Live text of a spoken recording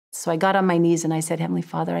So I got on my knees and I said, Heavenly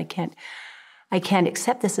Father, I can't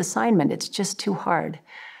accept this assignment. It's just too hard.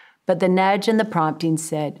 But the nudge and the prompting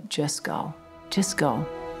said, just go, just go.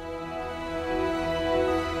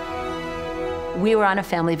 We were on a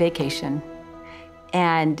family vacation,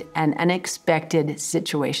 and an unexpected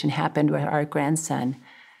situation happened where our grandson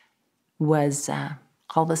was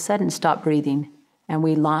all of a sudden stopped breathing, and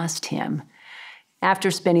we lost him.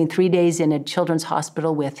 After spending 3 days in a children's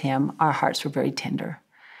hospital with him, our hearts were very tender.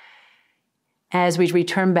 As we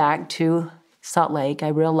returned back to Salt Lake, I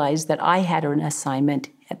realized that I had an assignment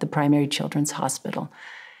at the primary children's hospital.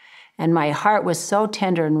 And my heart was so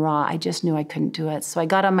tender and raw, I just knew I couldn't do it. So I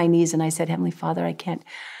got on my knees and I said, Heavenly Father, I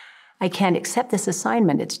can't accept this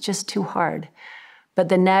assignment. It's just too hard. But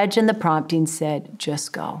the nudge and the prompting said,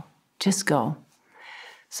 just go, just go.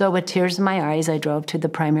 So with tears in my eyes, I drove to the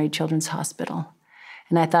primary children's hospital.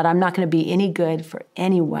 And I thought, I'm not going to be any good for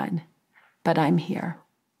anyone, but I'm here.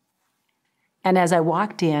 And as I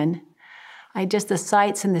walked in, the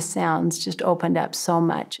sights and the sounds just opened up so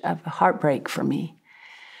much of heartbreak for me.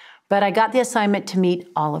 But I got the assignment to meet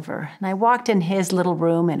Oliver. And I walked in his little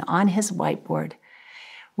room, and on his whiteboard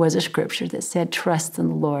was a scripture that said, trust in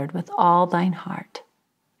the Lord with all thine heart,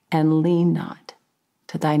 and lean not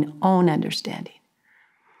to thine own understanding.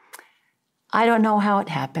 I don't know how it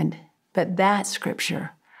happened, but that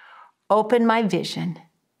scripture opened my vision,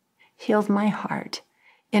 healed my heart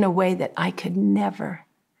in a way that I could never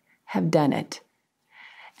have done it.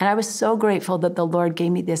 And I was so grateful that the Lord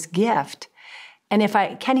gave me this gift. And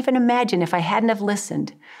I can't even imagine if I hadn't have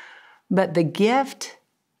listened, but the gift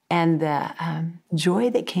and the joy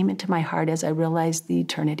that came into my heart as I realized the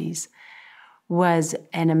eternities was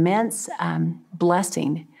an immense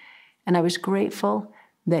blessing. And I was grateful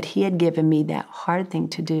that he had given me that hard thing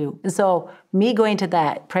to do. And so me going to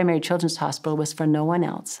that primary children's hospital was for no one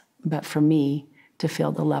else but for me to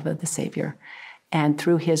feel the love of the Savior. And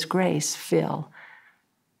through his grace, feel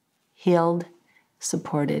healed,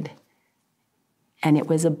 supported, and it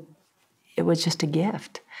was just a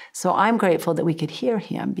gift. So I'm grateful that we could hear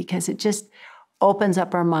him, because it just opens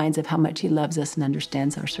up our minds of how much he loves us and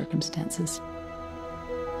understands our circumstances.